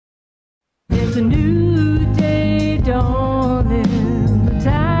There's a new day dawning, the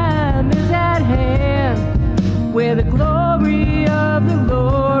time is at hand, where the glory of the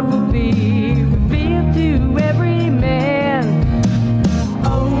Lord will be revealed to every man.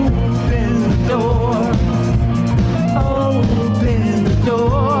 Open the door, open the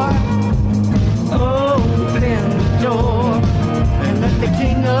door, open the door, and let the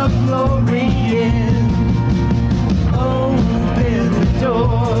King of Glory in. Open the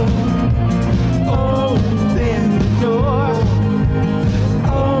door, open the door,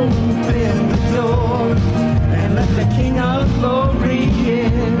 open the door, and let the King of Glory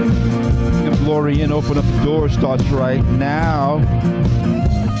in. King of Glory in, open up the door starts right now.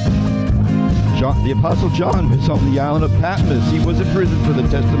 The Apostle John was on the island of Patmos. He was in prison for the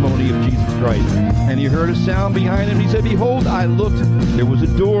testimony of Jesus Christ. And he heard a sound behind him. He said, behold, I looked. There was a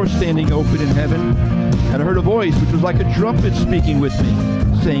door standing open in heaven. And I heard a voice, which was like a trumpet speaking with me,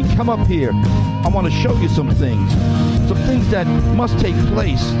 saying, come up here. I want to show you some things that must take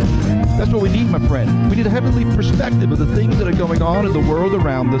place. That's what we need, my friend. We need a heavenly perspective of the things that are going on in the world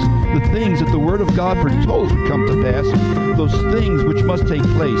around us, the things that the Word of God foretold would come to pass, those things which must take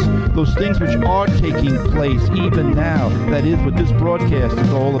place, those things which are taking place even now. That is what this broadcast is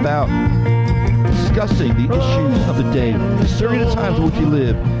all about. Discussing the issues of the day, discerning the times in which we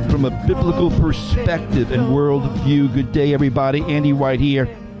live from a biblical perspective and worldview. Good day, everybody. Andy White here.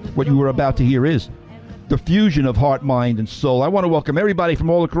 What you are about to hear is the fusion of heart, mind, and soul. I want to welcome everybody from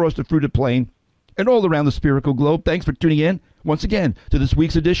all across the fruited plain and all around the spherical globe. Thanks for tuning in once again to this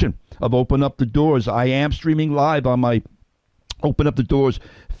week's edition of Open Up the Doors. I am streaming live on my Open Up the Doors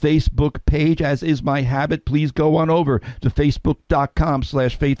Facebook page, as is my habit. Please go on over to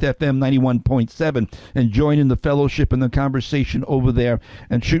facebook.com/faithfm91.7 and join in the fellowship and the conversation over there,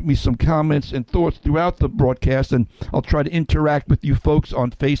 and shoot me some comments and thoughts throughout the broadcast, and I'll try to interact with you folks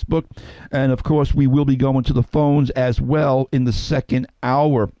on Facebook. And of course, we will be going to the phones as well in the second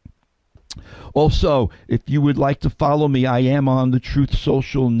hour. Also, if you would like to follow me, I am on the Truth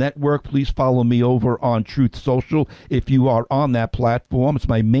Social Network. Please follow me over on Truth Social if you are on that platform. It's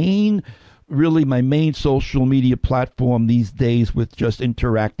my main social media platform these days, with just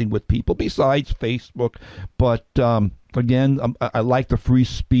interacting with people besides Facebook. But again, I like the free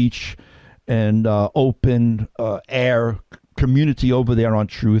speech and open air community over there on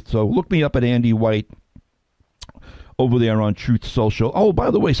Truth. So look me up at Andy White over there on Truth Social. Oh, by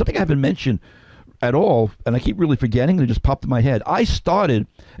the way, something I haven't mentioned at all, and I keep really forgetting, it just popped in my head. I started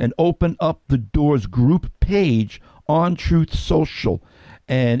an Open Up the Doors group page on Truth Social,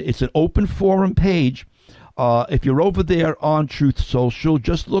 and it's an open forum page. If you're over there on Truth Social,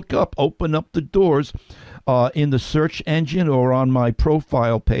 just look up Open Up the Doors in the search engine, or on my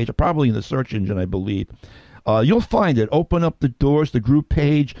profile page, probably in the search engine, I believe. You'll find it. Open Up the Doors, the group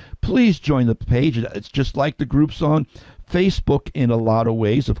page. Please join the page. It's just like the groups on Facebook in a lot of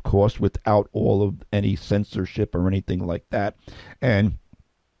ways, of course, without all of any censorship or anything like that. And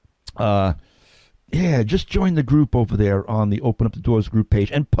just join the group over there on the Open Up the Doors group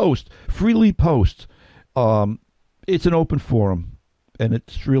page and freely post. It's an open forum. And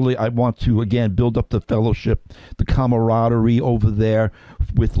it's really, I want to, again, build up the fellowship, the camaraderie over there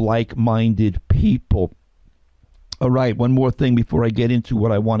with like-minded people. All right, one more thing before I get into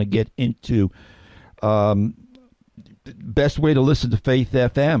what I want to get into. Best way to listen to Faith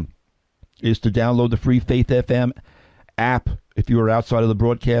FM is to download the free Faith FM app. If you are outside of the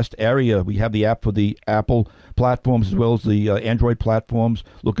broadcast area, we have the app for the Apple platforms as well as the Android platforms.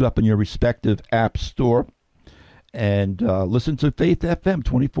 Look it up in your respective app store and listen to Faith FM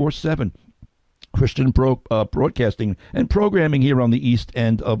 24/7. Christian broadcasting and programming here on the east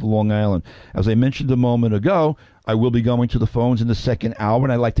end of Long Island. As I mentioned a moment ago, I will be going to the phones in the second hour,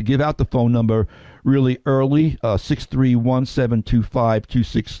 and I'd like to give out the phone number really early,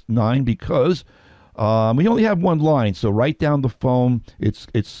 631-725-269, because we only have one line. So write down the phone. It's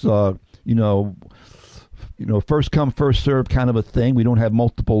first come, first serve kind of a thing. We don't have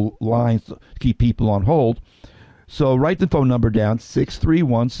multiple lines to keep people on hold. So write the phone number down,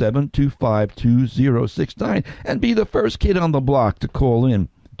 631-725-2069, and be the first kid on the block to call in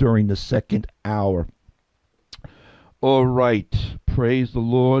during the second hour. All right. Praise the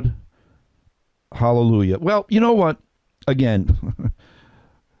Lord. Hallelujah. Well, you know what? Again,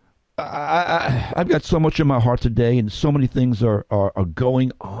 I've got so much in my heart today, and so many things are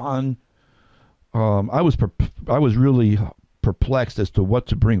going on. I was really perplexed as to what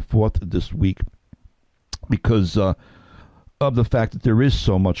to bring forth this week, because of the fact that there is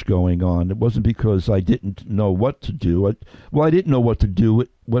so much going on. It wasn't because I didn't know what to do. I didn't know what to do.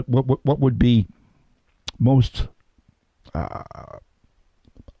 What would be most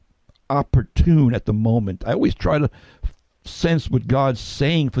opportune at the moment. I always try to sense what God's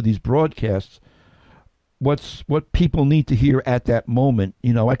saying for these broadcasts, what people need to hear at that moment.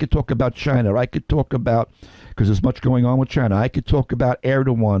 You know, I could talk about China. I could talk about, because there's much going on with China. I could talk about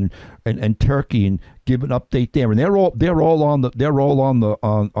Erdogan and Turkey and give an update there. And they're all on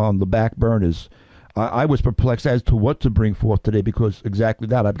the back burners. I was perplexed as to what to bring forth today, because exactly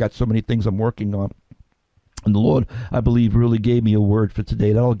that. I've got so many things I'm working on. And the Lord, I believe, really gave me a word for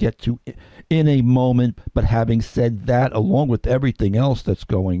today that I'll get to in a moment. But having said that, along with everything else that's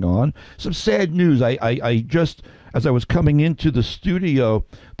going on, some sad news. I just, as I was coming into the studio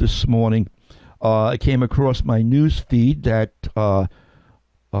this morning, I came across my news feed that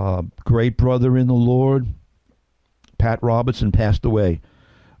great brother in the Lord, Pat Robertson, passed away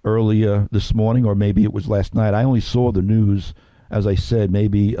earlier this morning, or maybe it was last night. I only saw the news, as I said,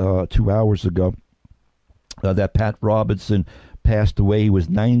 maybe 2 hours ago. That Pat Robertson passed away. He was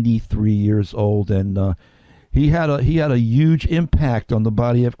 93 years old, and he had a huge impact on the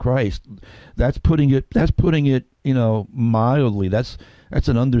body of Christ. That's putting it, you know, mildly. That's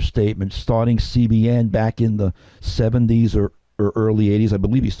an understatement. Starting CBN back in the 70s or early 80s. I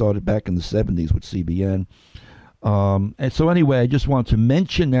believe he started back in the 70s with CBN. And so anyway, I just want to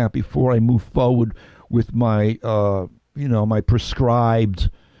mention that before I move forward with my my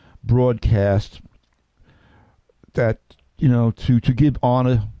prescribed broadcast, that, you know, to give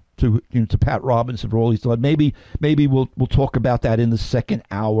honor to Pat Robertson for all he's done. Maybe we'll talk about that in the second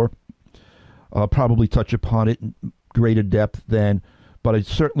hour. Probably touch upon it in greater depth then, but I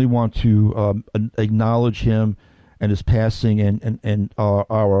certainly want to acknowledge him and his passing, and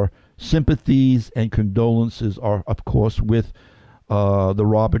our sympathies and condolences are, of course, with the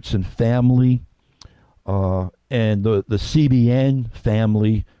Robertson family and the CBN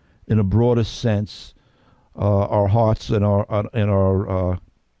family in a broader sense. Our hearts and our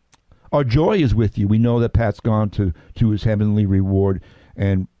joy is with you. We know that Pat's gone to his heavenly reward,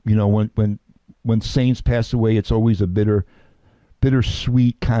 and you know, when saints pass away, it's always a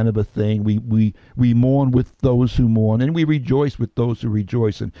bittersweet kind of a thing. We mourn with those who mourn, and we rejoice with those who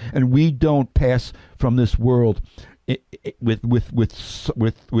rejoice, and we don't pass from this world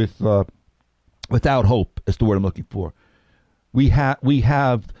without hope. Is the word I'm looking for. We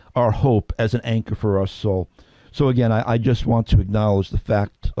have our hope as an anchor for our soul. So again, I just want to acknowledge the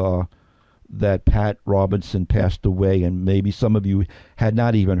fact that Pat Robertson passed away, and maybe some of you had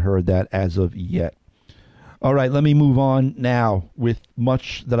not even heard that as of yet. All right, let me move on now with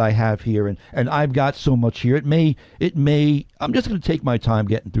much that I have here, and I've got so much here. It may. I'm just going to take my time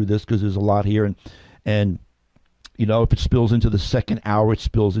getting through this, because there's a lot here, and you know, if it spills into the second hour, it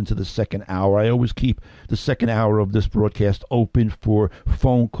spills into the second hour. I always keep the second hour of this broadcast open for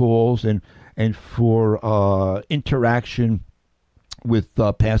phone calls and for interaction with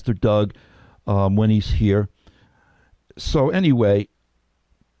Pastor Doug when he's here. So anyway,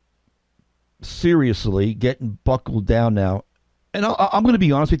 seriously, getting buckled down now. And I'm going to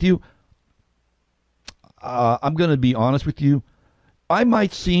be honest with you. I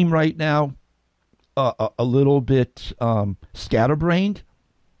might seem right now a little bit scatterbrained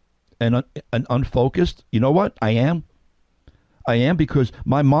and unfocused. You know what? I am, because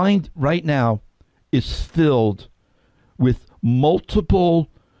my mind right now is filled with multiple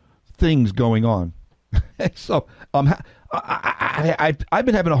things going on. So I've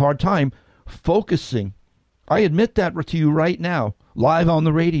been having a hard time focusing. I admit that to you right now, live on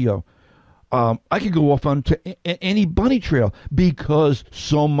the radio. I could go off onto any bunny trail, because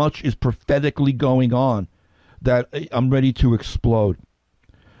so much is prophetically going on that I'm ready to explode.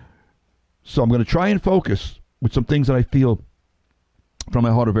 So I'm going to try and focus with some things that I feel from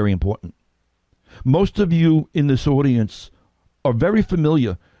my heart are very important. Most of you in this audience are very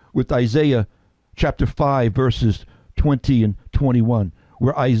familiar with Isaiah chapter 5, verses 20 and 21,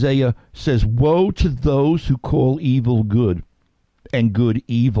 where Isaiah says, "Woe to those who call evil good and good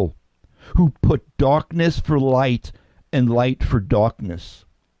evil, who put darkness for light and light for darkness,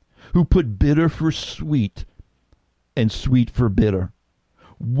 who put bitter for sweet and sweet for bitter.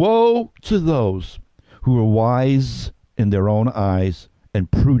 Woe to those who are wise in their own eyes and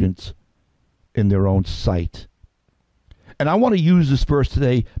prudent in their own sight." And I want to use this verse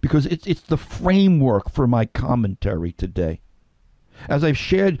today because it's the framework for my commentary today. As I've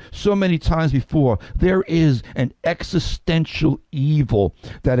shared so many times before, there is an existential evil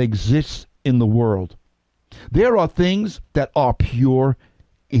that exists in the world. There are things that are pure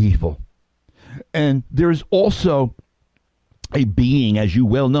evil. And there's also a being, as you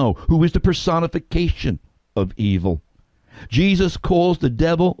well know, who is the personification of evil. Jesus calls the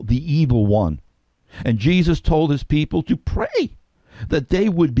devil the evil one. And Jesus told his people to pray that they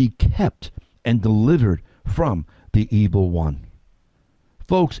would be kept and delivered from the evil one.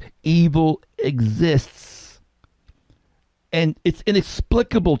 Folks, evil exists. And it's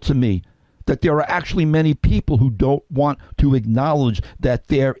inexplicable to me that there are actually many people who don't want to acknowledge that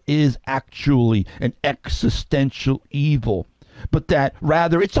there is actually an existential evil, but that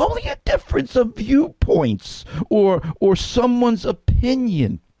rather it's only a difference of viewpoints or someone's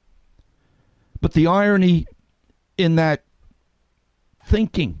opinion. But the irony in that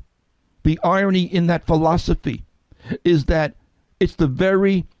thinking, the irony in that philosophy, is that it's the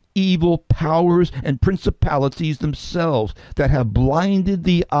very evil powers and principalities themselves that have blinded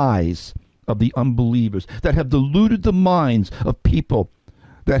the eyes of the unbelievers, that have deluded the minds of people,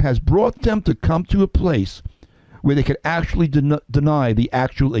 that has brought them to come to a place where they could actually deny the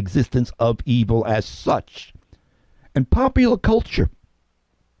actual existence of evil as such. And popular culture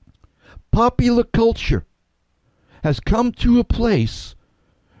has come to a place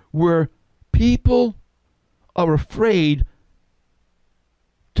where people are afraid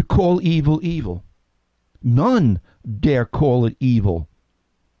to call evil evil. None dare call it evil.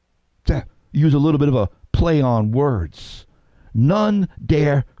 To use a little bit of a play on words. None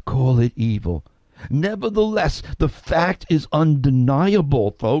dare call it evil. Nevertheless, the fact is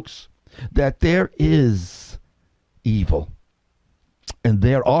undeniable, folks, that there is evil. And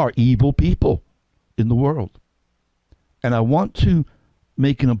there are evil people in the world. And I want to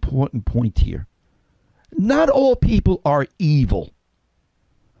make an important point here. Not all people are evil,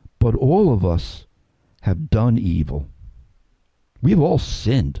 but all of us have done evil. We've all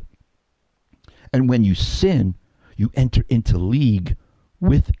sinned. And when you sin, you enter into league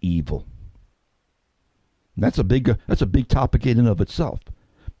with evil. And that's a big topic in and of itself.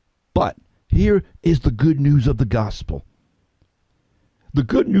 But here is the good news of the gospel. The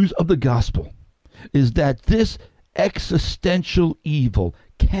good news of the gospel is that this existential evil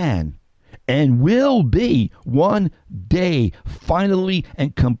can and will be one day finally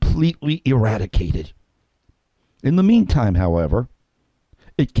and completely eradicated. In the meantime, however,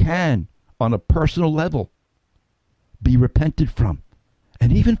 it can, on a personal level, be repented from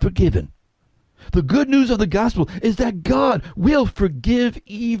and even forgiven. The good news of the gospel is that God will forgive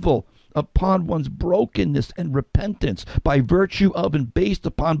evil upon one's brokenness and repentance by virtue of and based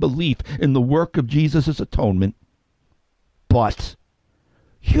upon belief in the work of Jesus' atonement. But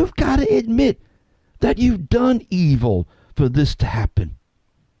you've got to admit that you've done evil for this to happen.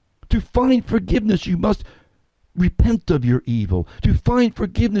 To find forgiveness, you must repent of your evil. To find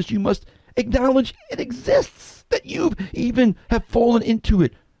forgiveness, you must acknowledge it exists, that you even have fallen into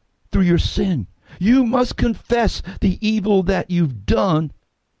it through your sin. You must confess the evil that you've done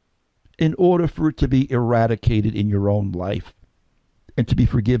in order for it to be eradicated in your own life and to be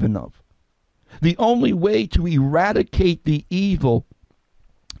forgiven of. The only way to eradicate the evil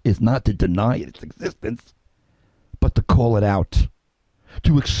is not to deny its existence, but to call it out,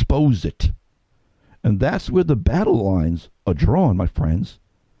 to expose it. And that's where the battle lines are drawn, my friends.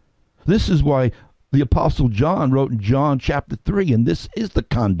 This is why the Apostle John wrote in John chapter 3, and this is the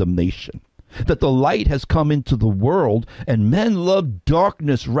condemnation, that the light has come into the world, and men love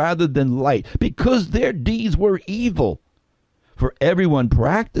darkness rather than light, because their deeds were evil. For everyone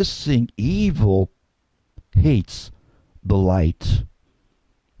practicing evil hates the light,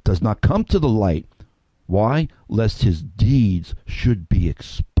 does not come to the light. Why? Lest his deeds should be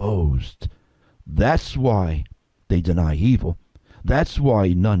exposed. That's why they deny evil. That's why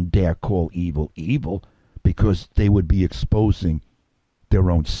none dare call evil evil, because they would be exposing their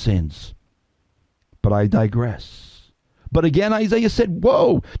own sins. But I digress. But again, Isaiah said,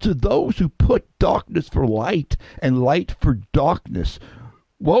 woe to those who put darkness for light and light for darkness.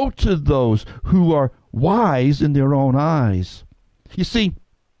 Woe to those who are wise in their own eyes. You see,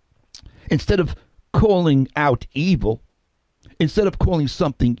 instead of calling out evil, instead of calling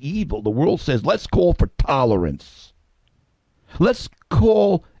something evil, the world says, let's call for tolerance. Let's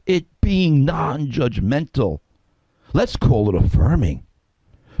call it being non-judgmental. Let's call it affirming.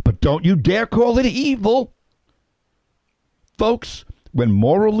 But don't you dare call it evil. Folks, when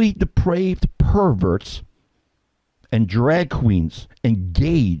morally depraved perverts and drag queens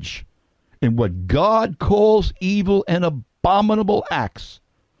engage in what God calls evil and abominable acts,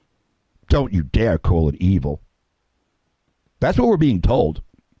 don't you dare call it evil. That's what we're being told.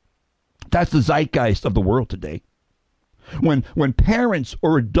 That's the zeitgeist of the world today. When parents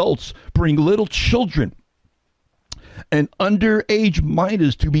or adults bring little children and underage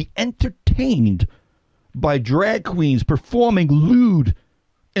minors to be entertained by drag queens performing lewd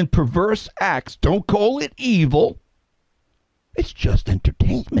and perverse acts, don't call it evil. It's just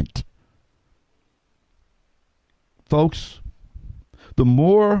entertainment. Folks, the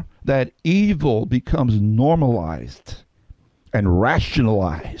more that evil becomes normalized and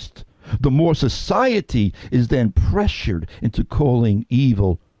rationalized, the more society is then pressured into calling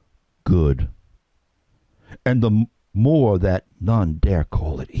evil good. And the more that none dare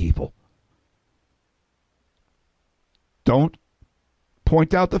call it evil. Don't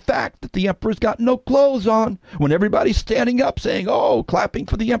point out the fact that the emperor's got no clothes on when everybody's standing up saying, oh, clapping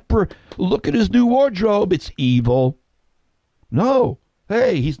for the emperor. Look at his new wardrobe. It's evil. No.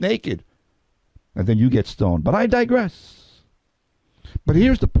 Hey, he's naked. And then you get stoned. But I digress. But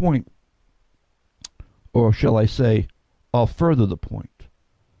here's the point. Or shall I say, I'll further the point.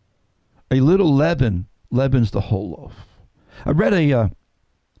 A little leaven leavens the whole loaf. I read an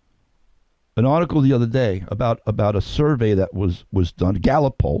article the other day about a survey that was done,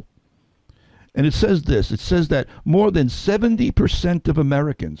 Gallup poll, and it says this. It says that more than 70% of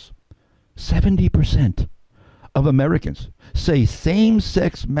Americans, 70% of Americans say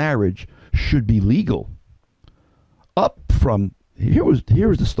same-sex marriage should be legal. Up from, here was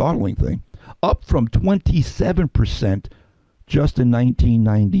the startling thing, up from 27% just in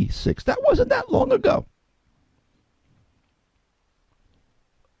 1996. That wasn't that long ago.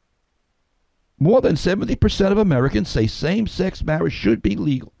 More than 70% of Americans say same-sex marriage should be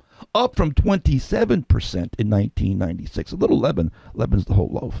legal, up from 27% in 1996. A little leavens the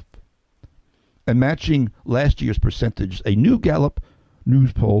whole loaf. And matching last year's percentage, a new Gallup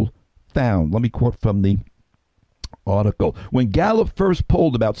news poll found, let me quote from the article, when Gallup first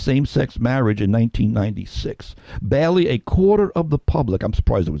polled about same-sex marriage in 1996, barely a quarter of the public, I'm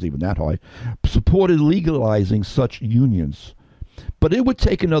surprised it was even that high, supported legalizing such unions. But it would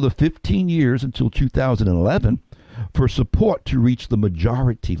take another 15 years until 2011 for support to reach the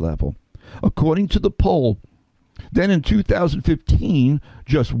majority level. According to the poll, then in 2015,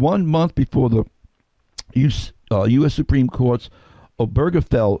 just 1 month before the U.S. Supreme Court's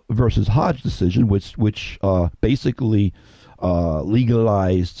Obergefell versus Hodge decision, which basically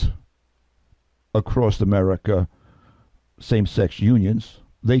legalized across America same-sex unions.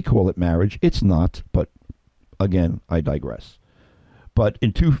 They call it marriage. It's not, but again, I digress. But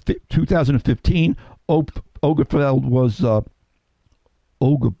in 2015, Obergefell was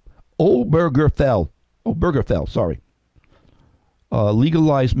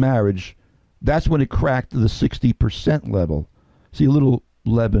legalized marriage. That's when it cracked to the 60% level. See, a little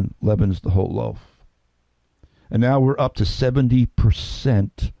leaven leavens the whole loaf. And now we're up to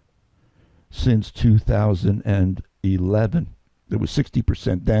 70% since 2011. It was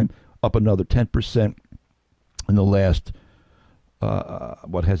 60% then, up another 10% in the last,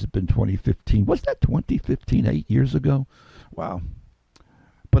 what has it been, 2015? Was that 2015, 8 years ago? Wow.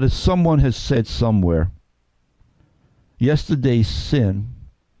 But as someone has said somewhere, yesterday's sin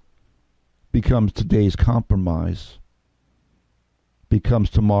becomes today's compromise, becomes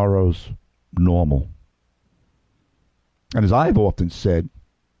tomorrow's normal. And as I've often said,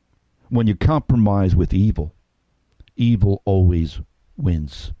 when you compromise with evil, evil always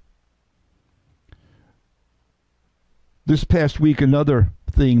wins. This past week, another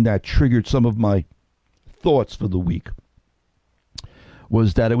thing that triggered some of my thoughts for the week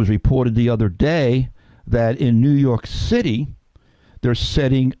was that it was reported the other day that in New York City, they're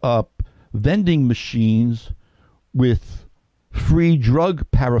setting up vending machines with free drug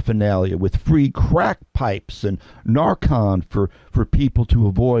paraphernalia, with free crack pipes and Narcan for people to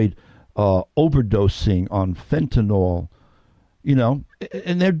avoid overdosing on fentanyl. You know,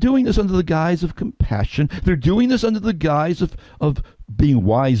 and they're doing this under the guise of compassion. They're doing this under the guise of being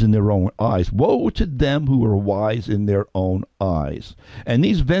wise in their own eyes. Woe to them who are wise in their own eyes. And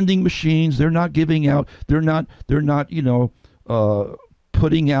these vending machines, they're not giving out, they're not,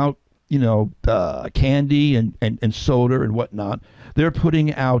 putting out, candy and soda and whatnot. They're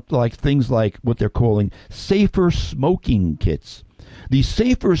putting out like things like what they're calling safer smoking kits. These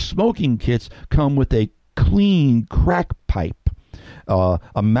safer smoking kits come with a clean crack pipe, a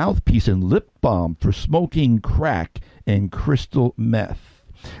mouthpiece and lip balm for smoking crack and crystal meth.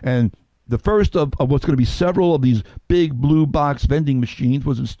 And the first of what's going to be several of these big blue box vending machines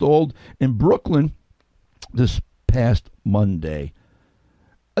was installed in Brooklyn this past Monday.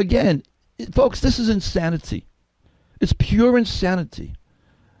 Again, folks, this is insanity. It's pure insanity.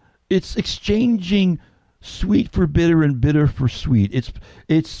 It's exchanging sweet for bitter and bitter for sweet.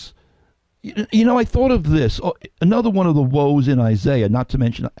 It's I thought of this. Another one of the woes in Isaiah, not to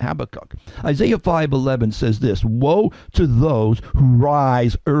mention Habakkuk. Isaiah 5:11 says this: woe to those who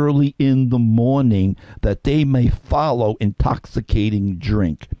rise early in the morning that they may follow intoxicating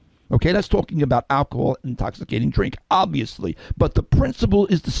drink. Okay, that's talking about alcohol, intoxicating drink, obviously. But the principle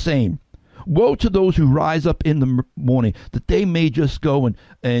is the same. Woe to those who rise up in the morning, that they may just go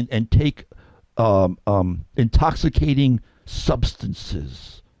and take intoxicating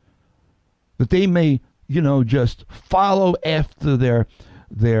substances, that they may, just follow after their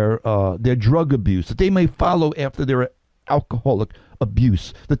drug abuse, that they may follow after their alcoholic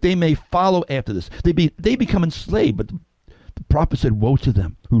abuse, that they may follow after this. They become enslaved. But the prophet said, "Woe to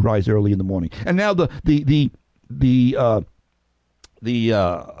them who rise early in the morning." And now the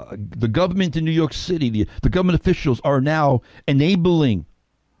government in New York City, the government officials are now enabling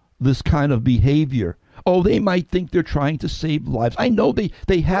this kind of behavior. Oh, they might think they're trying to save lives. I know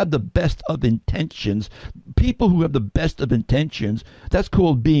they have the best of intentions. People who have the best of intentions, that's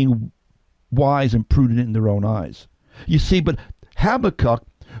called being wise and prudent in their own eyes. You see, but Habakkuk,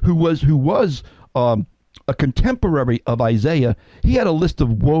 who was a contemporary of Isaiah, he had a list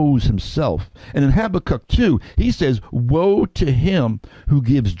of woes himself. And in Habakkuk 2, he says, "Woe to him who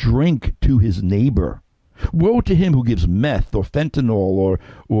gives drink to his neighbor. Woe to him who gives meth or fentanyl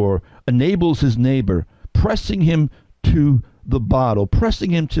or enables his neighbor, pressing him to the bottle, pressing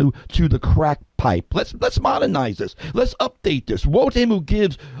him to the crack pipe." Let's modernize this. Let's update this. Woe to him who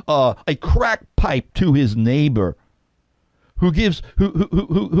gives a crack pipe to his neighbor, who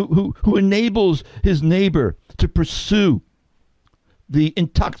enables his neighbor to pursue the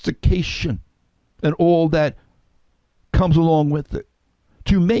intoxication and all that comes along with it,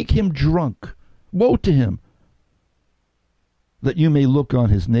 to make him drunk. Woe to him, that you may look on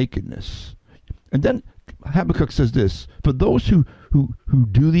his nakedness. And then Habakkuk says this: for those who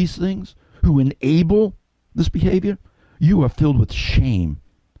do these things, who enable this behavior, you are filled with shame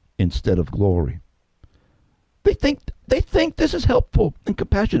instead of glory. They think this is helpful and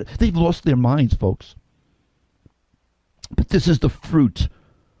compassionate. They've lost their minds, folks. But this is the fruit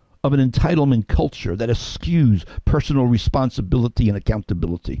of an entitlement culture that eschews personal responsibility and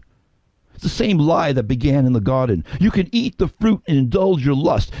accountability. It's the same lie that began in the garden. You can eat the fruit and indulge your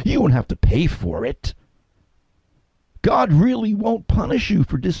lust. You won't have to pay for it. God really won't punish you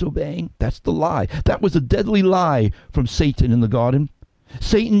for disobeying. That's the lie. That was a deadly lie from Satan in the garden.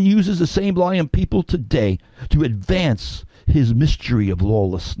 Satan uses the same lie on people today to advance his mystery of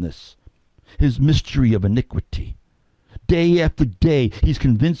lawlessness, his mystery of iniquity. Day after day, he's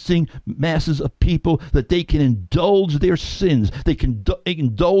convincing masses of people that they can indulge their sins, they can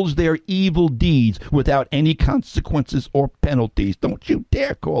indulge their evil deeds without any consequences or penalties. Don't you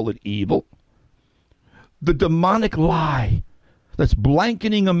dare call it evil. The demonic lie that's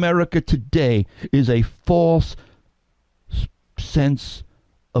blanketing America today is a false sense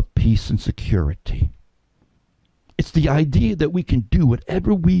of peace and security. It's the idea that we can do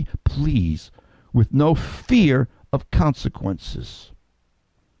whatever we please with no fear of consequences.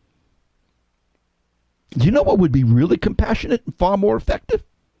 Do you know what would be really compassionate and far more effective?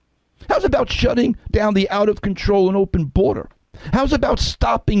 How's about shutting down the out of control and open border? How's about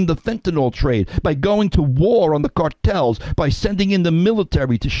stopping the fentanyl trade by going to war on the cartels, by sending in the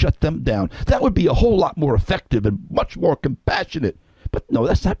military to shut them down? That would be a whole lot more effective and much more compassionate. But no,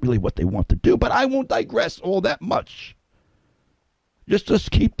 that's not really what they want to do. But I won't digress all that much.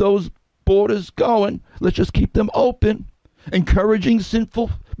 Just keep those borders going. Let's just keep them open, encouraging sinful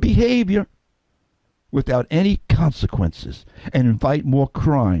behavior without any consequences, and invite more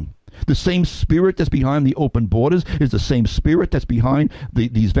crime. The same spirit that's behind the open borders is the same spirit that's behind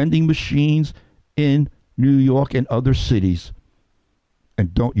these vending machines in New York and other cities.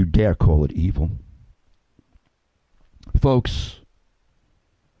 And don't you dare call it evil. Folks,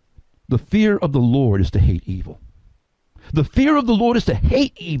 the fear of the Lord is to hate evil. The fear of the Lord is to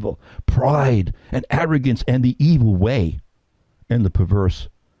hate evil, pride and arrogance and the evil way and the perverse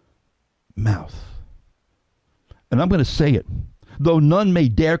mouth. And I'm going to say it. Though none may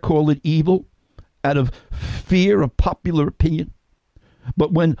dare call it evil out of fear of popular opinion,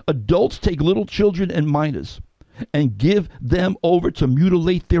 but when adults take little children and minors and give them over to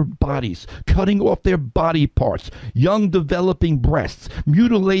mutilate their bodies, cutting off their body parts, young developing breasts,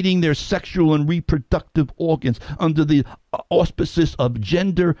 mutilating their sexual and reproductive organs under the auspices of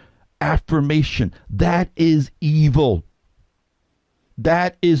gender affirmation, that is evil.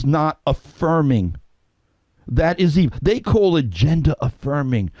 That is not affirming. That is evil. They call it gender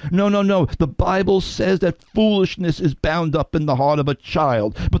affirming. No. The Bible says that foolishness is bound up in the heart of a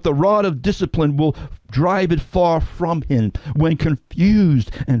child, but the rod of discipline will drive it far from him. When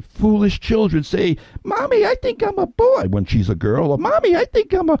confused and foolish children say, "Mommy, I think I'm a boy," when she's a girl, or "Mommy, I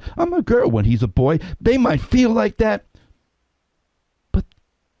think I'm a girl," when he's a boy, they might feel like that, but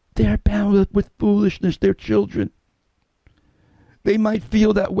they're bound with foolishness. They're children. They might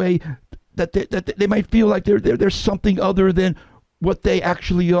feel that way. That they might feel like they're something other than what they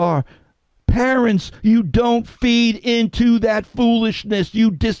actually are. Parents, you don't feed into that foolishness.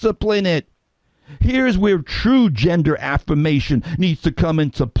 You discipline it. Here's where true gender affirmation needs to come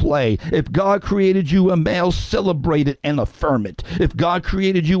into play. If God created you a male, celebrate it and affirm it. If God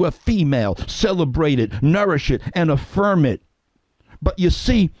created you a female, celebrate it, nourish it, and affirm it. But you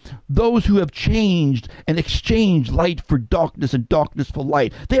see, those who have changed and exchanged light for darkness and darkness for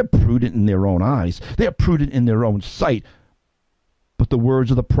light, they're prudent in their own eyes. They're prudent in their own sight. But the words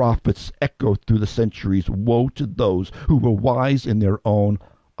of the prophets echo through the centuries. Woe to those who were wise in their own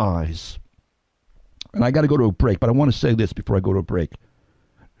eyes. And I got to go to a break, but I want to say this before I go to a break.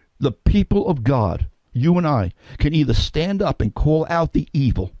 The people of God, you and I, can either stand up and call out the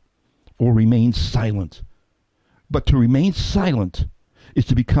evil or remain silent. But to remain silent is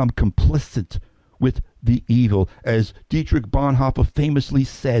to become complicit with the evil. As Dietrich Bonhoeffer famously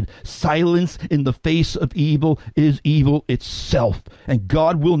said, silence in the face of evil is evil itself. And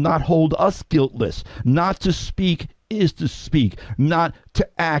God will not hold us guiltless. Not to speak is to speak. Not to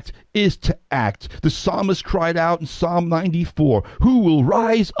act is to act. The psalmist cried out in Psalm 94, who will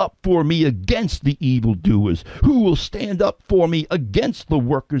rise up for me against the evildoers? Who will stand up for me against the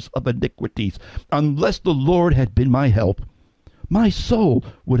workers of iniquities? Unless the Lord had been my help, my soul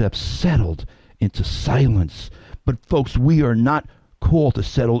would have settled into silence. But folks, we are not called to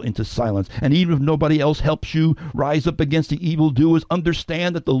settle into silence. And even if nobody else helps you rise up against the evildoers,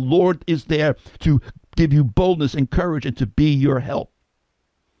 understand that the Lord is there to give you boldness and courage and to be your help.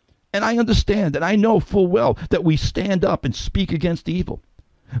 And I understand and I know full well that we stand up and speak against evil,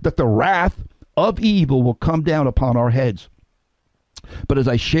 that the wrath of evil will come down upon our heads. But as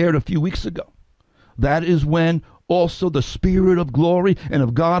I shared a few weeks ago, that is when also the Spirit of glory and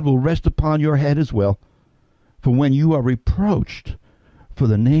of God will rest upon your head as well. For when you are reproached for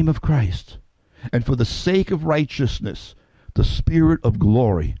the name of Christ and for the sake of righteousness, the Spirit of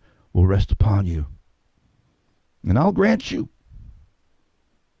glory will rest upon you. And I'll grant you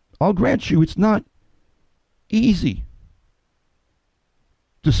it's not easy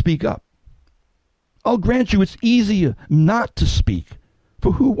to speak up. I'll grant you it's easier not to speak.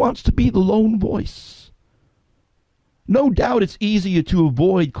 For who wants to be the lone voice? No doubt it's easier to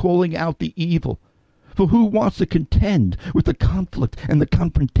avoid calling out the evil. For who wants to contend with the conflict and the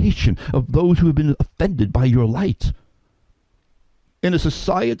confrontation of those who have been offended by your light? In a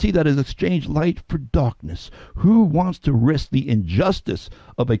society that has exchanged light for darkness, who wants to risk the injustice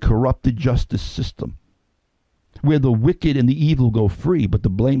of a corrupted justice system, where the wicked and the evil go free, but the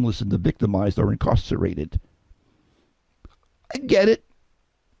blameless and the victimized are incarcerated? I get it.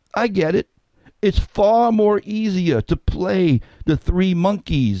 I get it. It's far more easier to play the three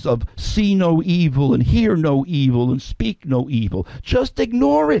monkeys of see no evil and hear no evil and speak no evil. Just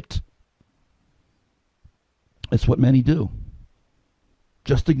ignore it. It's what many do.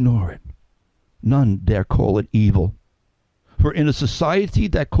 Just ignore it. None dare call it evil. For in a society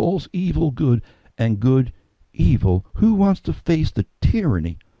that calls evil good and good evil, who wants to face the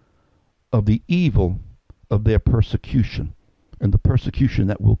tyranny of the evil of their persecution and the persecution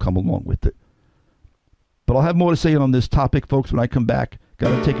that will come along with it? But I'll have more to say on this topic, folks, when I come back.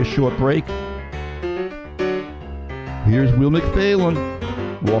 Got to take a short break. Here's Will McPhalen,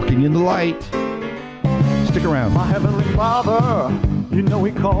 Walking in the Light. Stick around. My Heavenly Father, you know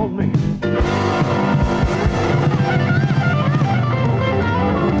He called me.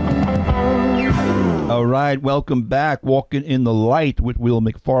 All right, welcome back. Walking in the Light with Will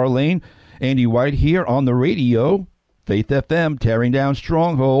McFarlane. Andy White here on the radio. Faith FM, tearing down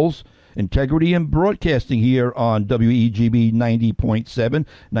strongholds. Integrity in broadcasting here on WEGB 90.7,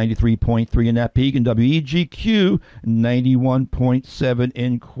 93.3 in Napeague, and WEGQ 91.7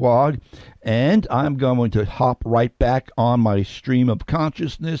 in Quag. And I'm going to hop right back on my stream of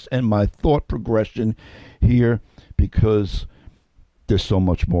consciousness and my thought progression here because there's so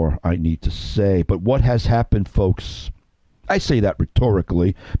much more I need to say. But what has happened, folks? I say that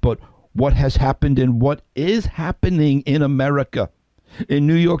rhetorically, but what has happened and what is happening in America? In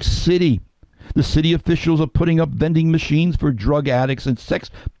New York City, the city officials are putting up vending machines for drug addicts and sex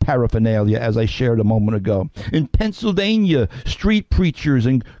paraphernalia, as I shared a moment ago. In Pennsylvania, street preachers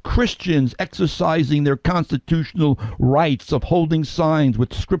and Christians exercising their constitutional rights of holding signs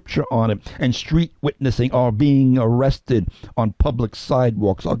with scripture on it and street witnessing are being arrested on public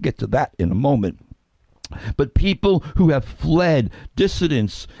sidewalks. I'll get to that in a moment. But people who have fled,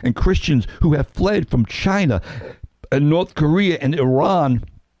 dissidents and Christians who have fled from China and North Korea and Iran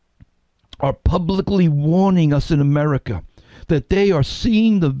are publicly warning us in America that they are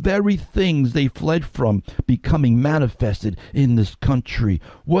seeing the very things they fled from becoming manifested in this country.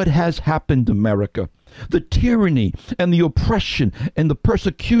 What has happened, America? The tyranny and the oppression and the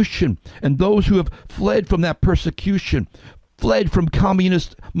persecution, and those who have fled from that persecution, fled from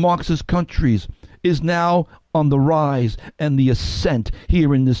communist Marxist countries, is now on the rise and the ascent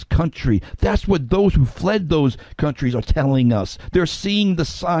here in this country. That's what those who fled those countries are telling us. They're seeing the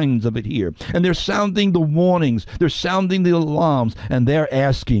signs of it here, and they're sounding the warnings, they're sounding the alarms, and they're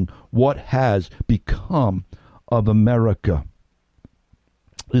asking, what has become of America?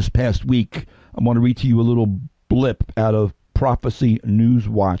 This past week, I want to read to you a little blip out of Prophecy News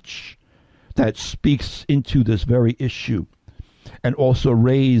Watch that speaks into this very issue, and also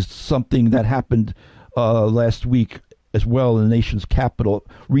raised something that happened last week as well in the nation's capital.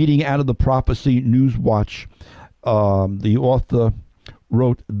 Reading out of the Prophecy News Watch, the author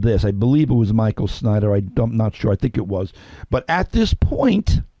wrote this. I believe it was Michael Snyder. I'm not sure. I think it was. But at this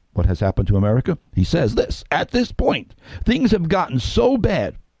point, what has happened to America? He says this. At this point, things have gotten so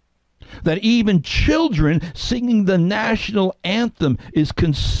bad that even children singing the national anthem is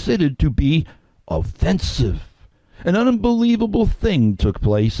considered to be offensive. An unbelievable thing took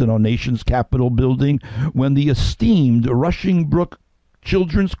place in our nation's Capitol building when the esteemed Rushing Brook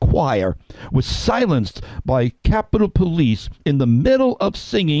Children's Choir was silenced by Capitol Police in the middle of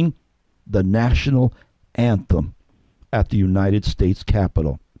singing the national anthem at the United States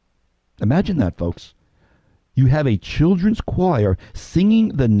Capitol. Imagine that, folks. You have a children's choir singing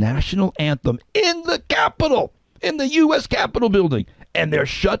the national anthem in the Capitol, in the U.S. Capitol building, and they're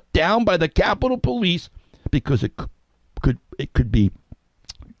shut down by the Capitol Police because it could be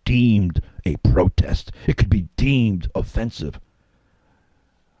deemed a protest. It could be deemed offensive.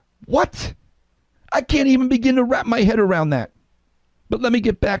 What? I can't even begin to wrap my head around that. But let me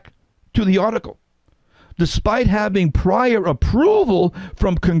get back to the article. Despite having prior approval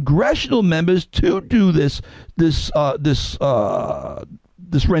from congressional members to do this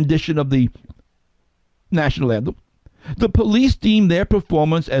rendition of the national anthem, the police deemed their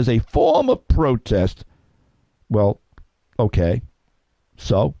performance as a form of protest. Well, okay.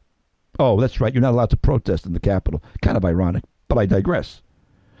 So? Oh, that's right. You're not allowed to protest in the Capitol. Kind of ironic, but I digress.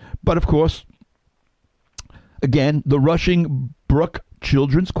 But of course, again, the Rushing Brook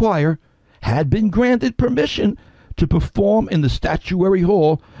Children's Choir had been granted permission to perform in the Statuary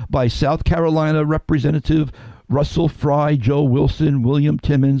Hall by South Carolina Representative Russell Fry, Joe Wilson, William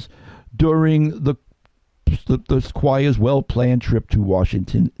Timmons during the choir's well-planned trip to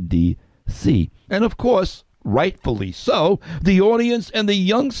Washington, D.C. And of course, rightfully so, the audience and the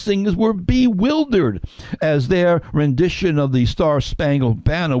young singers were bewildered as their rendition of the Star-Spangled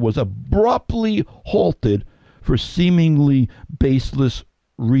Banner was abruptly halted for seemingly baseless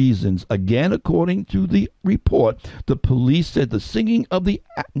reasons. Again, according to the report, the police said the singing of the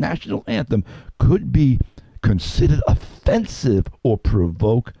national anthem could be considered offensive or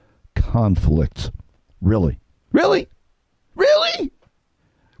provoke conflict. Really? Really? Really?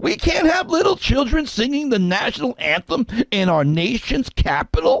 We can't have little children singing the national anthem in our nation's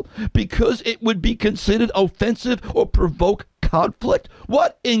capital because it would be considered offensive or provoke conflict?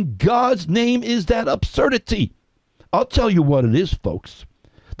 What in God's name is that absurdity? I'll tell you what it is, folks.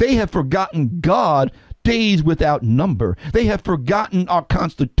 They have forgotten God days without number. They have forgotten our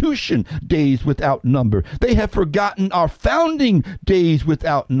Constitution days without number. They have forgotten our founding days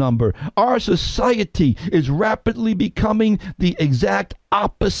without number. Our society is rapidly becoming the exact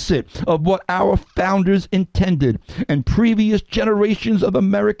opposite of what our founders intended, and previous generations of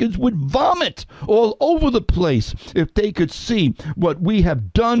Americans would vomit all over the place if they could see what we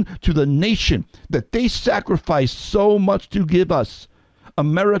have done to the nation that they sacrificed so much to give us.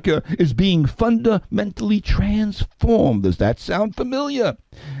 America is being fundamentally transformed. Does that sound familiar?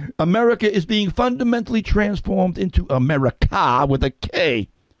 America is being fundamentally transformed into America with a K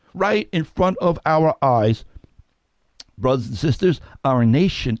right in front of our eyes. Brothers and sisters, our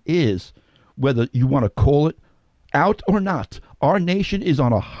nation is, whether you want to call it out or not, our nation is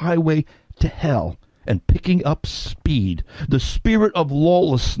on a highway to hell and picking up speed. The spirit of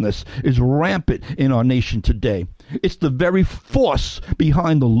lawlessness is rampant in our nation today. It's the very force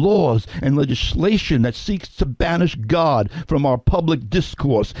behind the laws and legislation that seeks to banish God from our public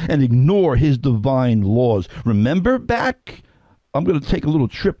discourse and ignore his divine laws. Remember back, I'm going to take a little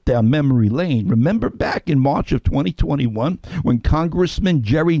trip down memory lane. Remember back in March of 2021 when Congressman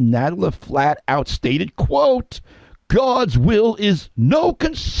Jerry Nadler flat out stated, quote, God's will is no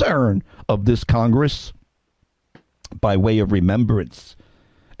concern of this Congress. By way of remembrance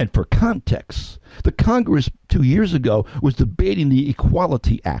and for context, the Congress 2 years ago was debating the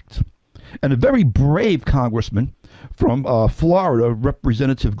Equality Act, and a very brave congressman from Florida,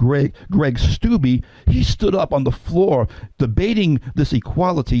 Representative Greg Steube, he stood up on the floor debating this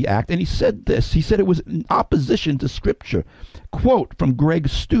Equality Act, and he said this. He said it was in opposition to Scripture. Quote from Greg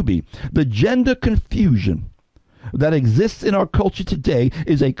Steube, "The gender confusion that exists in our culture today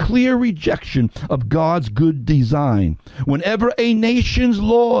is a clear rejection of God's good design. Whenever a nation's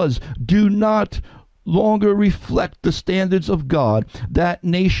laws do not longer reflect the standards of God, that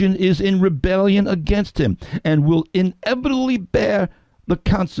nation is in rebellion against him and will inevitably bear the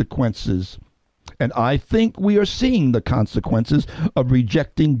consequences." And I think we are seeing the consequences of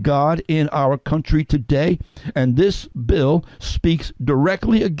rejecting God in our country today. And this bill speaks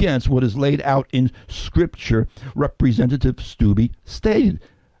directly against what is laid out in Scripture, Representative Steube stated.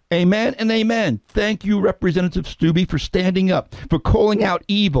 Amen and amen. Thank you, Representative Steube, for standing up, for calling out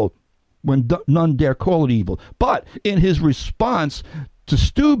evil when none dare call it evil. But in his response to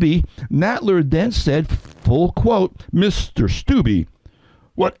Steube, Nadler then said, full quote, "Mr. Steube,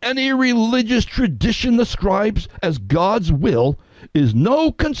 what any religious tradition describes as God's will is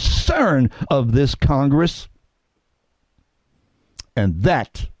no concern of this Congress." And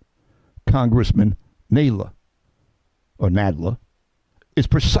that, Congressman Nadler, is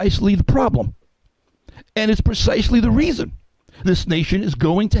precisely the problem. And it's precisely the reason this nation is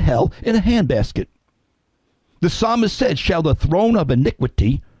going to hell in a handbasket. The psalmist said, "Shall the throne of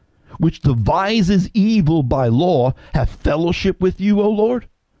iniquity, which devises evil by law, have fellowship with you, O Lord?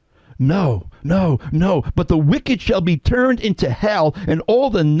 No, no, no, but the wicked shall be turned into hell, and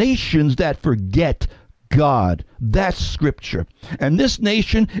all the nations that forget God." That's Scripture. And this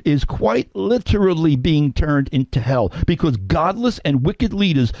nation is quite literally being turned into hell because godless and wicked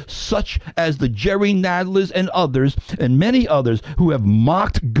leaders such as the Jerry Nadlers and others and many others who have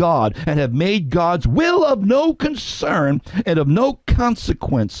mocked God and have made God's will of no concern and of no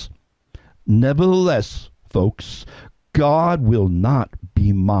consequence. Nevertheless, folks, God will not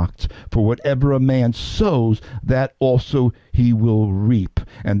be mocked. For whatever a man sows, that also he will reap.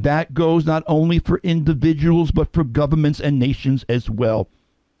 And that goes not only for individuals, but for governments and nations as well.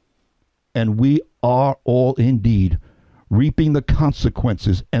 And we are all indeed reaping the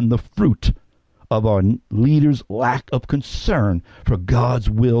consequences and the fruit of our leaders' lack of concern for God's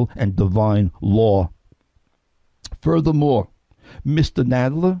will and divine law. Furthermore, Mr.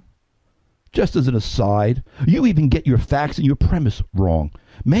 Nadler, just as an aside, you even get your facts and your premise wrong.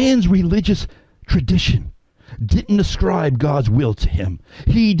 Man's religious tradition didn't ascribe God's will to him.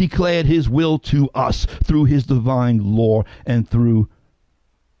 He declared his will to us through his divine law and through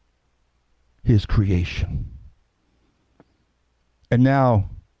his creation. And now,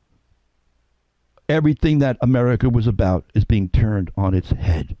 everything that America was about is being turned on its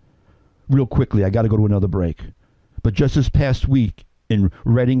head. Real quickly, I got to go to another break. But just this past week in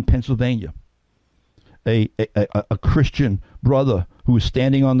Reading, Pennsylvania, a Christian brother who was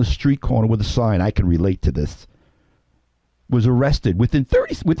standing on the street corner with a sign, I can relate to this, was arrested within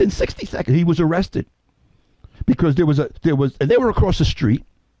 60 seconds. He was arrested because they were across the street.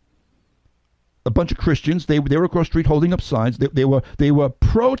 A bunch of Christians, they were across the street holding up signs. They were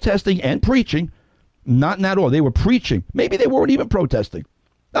protesting and preaching. Not in that order. They were preaching. Maybe they weren't even protesting.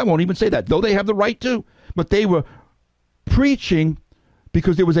 I won't even say that, though they have the right to. But they were preaching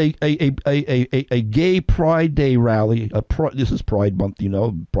because there was a gay Pride Day rally. This is Pride Month, you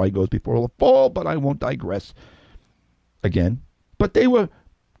know. Pride goes before the fall, but I won't digress again. But they were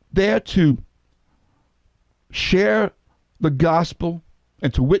there to share the gospel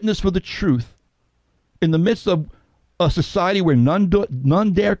and to witness for the truth in the midst of a society where none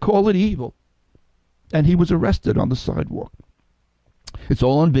dare call it evil. And he was arrested on the sidewalk. It's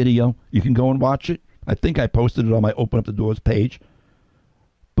all on video. You can go and watch it. I think I posted it on my Open Up the Doors page.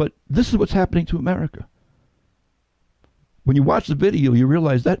 But this is what's happening to America. When you watch the video, you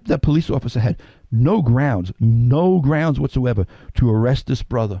realize that that police officer had no grounds whatsoever to arrest this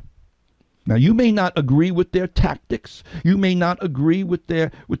brother. Now, you may not agree with their tactics. You may not agree with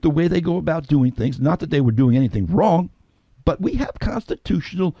the way they go about doing things. Not that they were doing anything wrong, but we have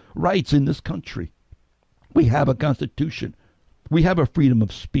constitutional rights in this country. We have a constitution. We have a freedom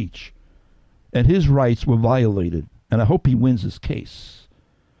of speech. And his rights were violated. And I hope he wins his case.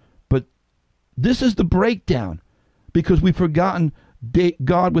 But this is the breakdown, because we've forgotten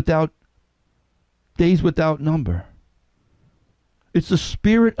God without days without number. It's the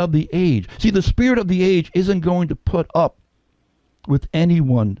spirit of the age. See, the spirit of the age isn't going to put up with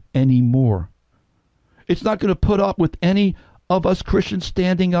anyone anymore. It's not going to put up with any of us Christians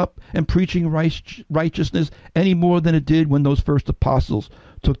standing up and preaching righteousness any more than it did when those first apostles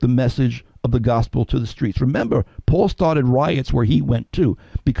took the message of the gospel to the streets. Remember, Paul started riots where he went too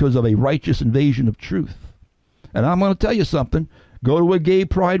because of a righteous invasion of truth. And I'm going to tell you something. Go to a gay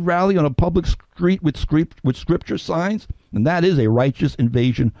pride rally on a public street with scripture signs, and that is a righteous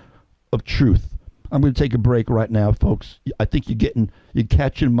invasion of truth. I'm going to take a break right now, folks. I think you're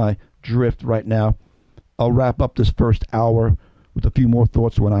catching my drift right now. I'll wrap up this first hour with a few more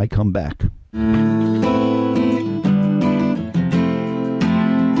thoughts when I come back.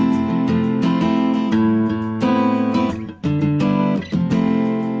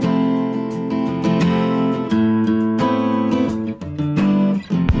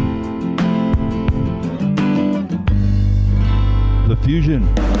 The Fusion,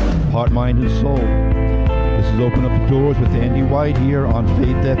 Heart, Mind, and Soul. This is Open Up the Doors with Andy White here on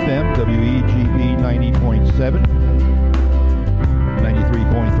Faith FM, WEGB 90.7,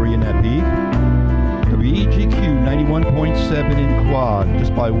 93.3 in that peak, WEGQ 91.7 in Quad.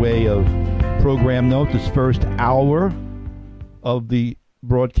 Just by way of program note, this first hour of the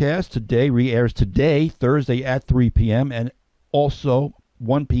broadcast today re-airs today, Thursday at 3 p.m. and also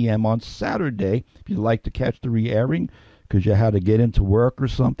 1 p.m. on Saturday. If you'd like to catch the re-airing because you had to get into work or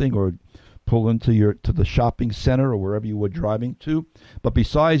something, or pull into the shopping center or wherever you were driving to. But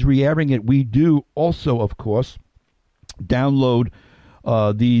besides re-airing it, we do also, of course, download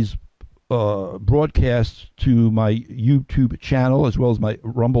these broadcasts to my YouTube channel as well as my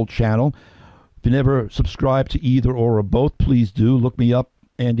Rumble channel. If you never subscribe to either or both, please do. Look me up,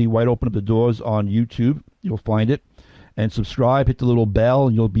 Andy White, Open Up the Doors on YouTube. You'll find it. And subscribe, hit the little bell,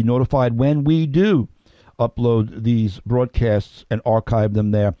 and you'll be notified when we do upload these broadcasts and archive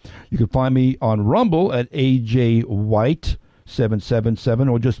them there. You can find me on Rumble at AJ White 777,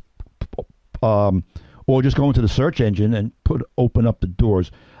 or just go into the search engine and Open Up the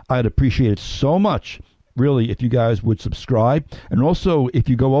Doors. I'd appreciate it so much, really, if you guys would subscribe. And also, if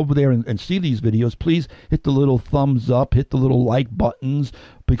you go over there and see these videos, please hit the little thumbs up, hit the little like buttons,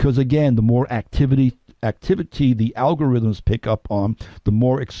 because again, the more activity the algorithms pick up on, the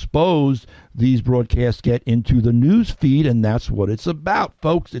more exposed these broadcasts get into the news feed, and that's what it's about,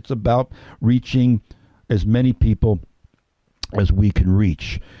 folks. It's about reaching as many people as we can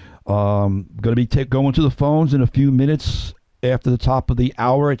reach. Going to be going to the phones in a few minutes after the top of the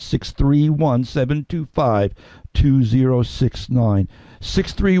hour at 631-725-2069.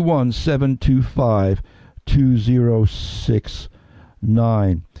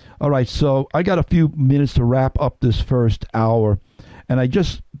 631-725-2069. All right, so I got a few minutes to wrap up this first hour. And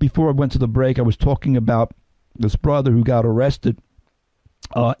before I went to the break, I was talking about this brother who got arrested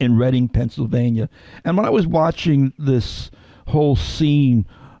in Reading, Pennsylvania. And when I was watching this whole scene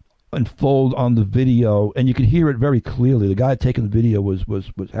unfold on the video, and you can hear it very clearly, the guy taking the video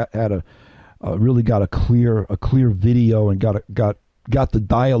really got a clear video and got the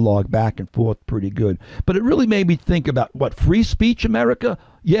dialogue back and forth pretty good. But it really made me think about, free speech, America?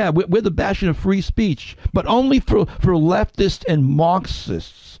 Yeah, we're the bastion of free speech, but only for leftists and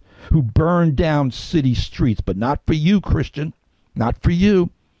Marxists who burn down city streets, but not for you, Christian, not for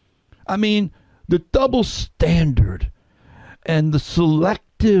you. I mean, the double standard and the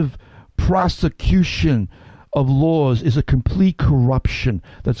selective prosecution of laws is a complete corruption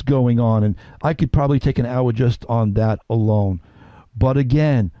that's going on, and I could probably take an hour just on that alone. But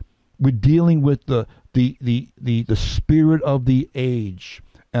again, we're dealing with the spirit of the age,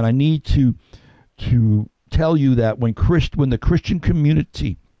 and I need to tell you that when the Christian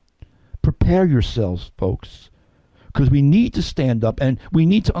community, prepare yourselves, folks, because we need to stand up, and we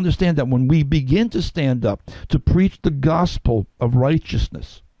need to understand that when we begin to stand up to preach the gospel of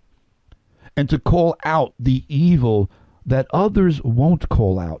righteousness and to call out the evil that others won't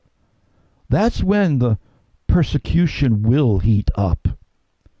call out, that's when the persecution will heat up.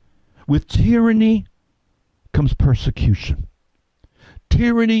 With tyranny comes persecution.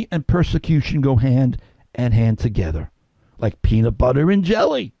 Tyranny and persecution go hand in hand together, like peanut butter and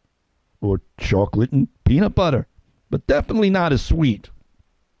jelly, or chocolate and peanut butter, but definitely not as sweet.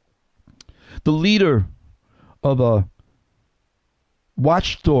 The leader of a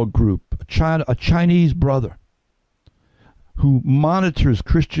watchdog group, a Chinese brother, who monitors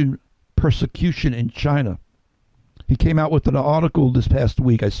Christian persecution in China, he came out with an article this past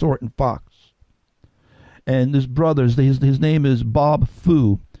week. I saw it in Fox. And this brother, his name is Bob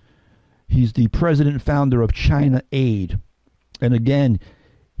Fu. He's the president and founder of China Aid. And again,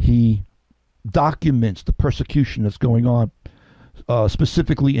 he documents the persecution that's going on,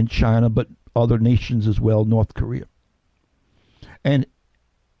 specifically in China, but other nations as well, North Korea. And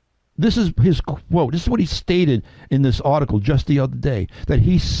this is his quote. This is what he stated in this article just the other day, that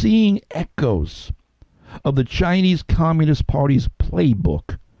he's seeing echoes of the Chinese Communist Party's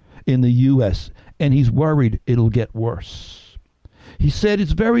playbook in the U.S., and he's worried it'll get worse. He said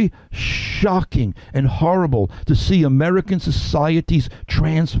it's very shocking and horrible to see American society's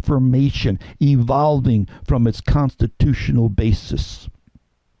transformation evolving from its constitutional basis.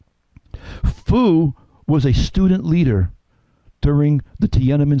 Fu was a student leader during the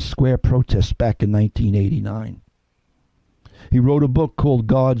Tiananmen Square protests back in 1989. He wrote a book called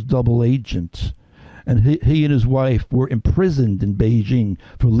God's Double Agent, and he and his wife were imprisoned in Beijing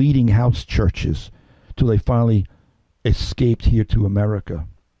for leading house churches till they finally escaped here to America.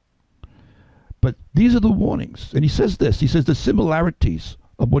 But these are the warnings. And he says this. He says the similarities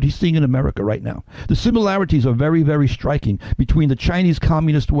of what he's seeing in America right now. The similarities are very, very striking between the Chinese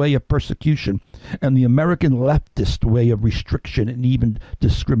communist way of persecution and the American leftist way of restriction and even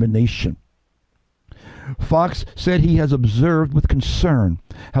discrimination. Fox said he has observed with concern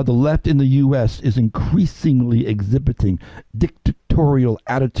how the left in the U.S. is increasingly exhibiting dictatorial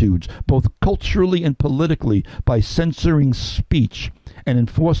attitudes, both culturally and politically, by censoring speech and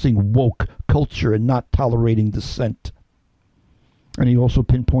enforcing woke culture and not tolerating dissent. And he also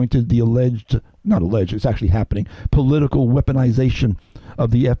pinpointed the it's actually happening, political weaponization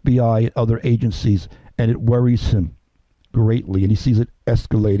of the FBI and other agencies, and it worries him greatly, and he sees it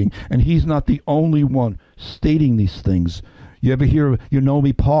escalating. And he's not the only one stating these things. You ever hear of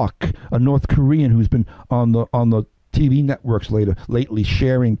Yunomi Park, a North Korean who's been on the TV networks lately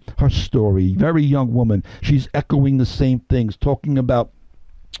sharing her story? Very young woman. She's echoing the same things, talking about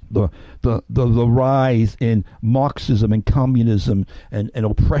the rise in Marxism and communism and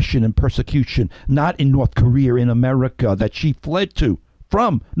oppression and persecution, not in North Korea, in America, that she fled to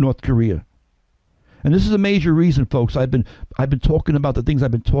from North Korea. And this is a major reason, folks. I've been talking about the things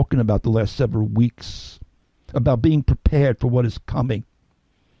I've been talking about the last several weeks, about being prepared for what is coming.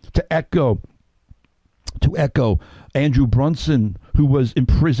 To echo Andrew Brunson, who was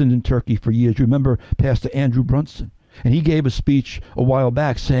imprisoned in Turkey for years. You remember Pastor Andrew Brunson? And he gave a speech a while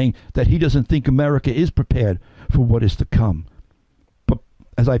back saying that he doesn't think America is prepared for what is to come. But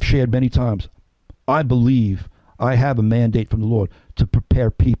as I've shared many times, I believe I have a mandate from the Lord to prepare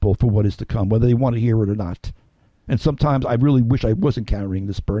people for what is to come, whether they want to hear it or not. And sometimes I really wish I wasn't carrying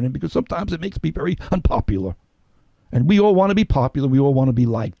this burden, because sometimes it makes me very unpopular. And we all want to be popular, we all want to be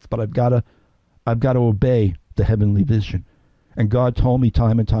liked, but I've got to obey the heavenly vision. And God told me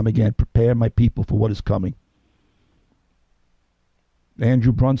time and time again, prepare my people for what is coming.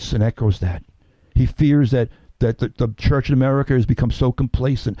 Andrew Brunson echoes that. He fears that the church in America has become so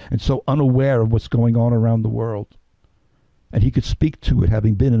complacent and so unaware of what's going on around the world. And he could speak to it,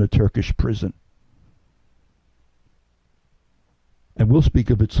 having been in a Turkish prison. And we'll speak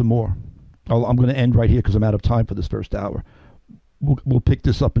of it some more. I'm going to end right here because I'm out of time for this first hour. We'll pick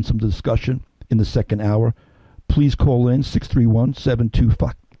this up in some discussion in the second hour. Please call in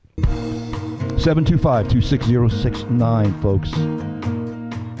 631-725-26069, folks.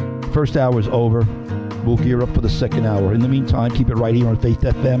 First hour is over. We'll gear up for the second hour. In the meantime, keep it right here on Faith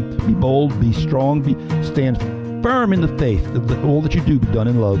FM. Be bold, be strong, stand firm in the faith. All that you do be done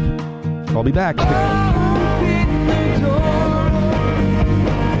in love. I'll be back.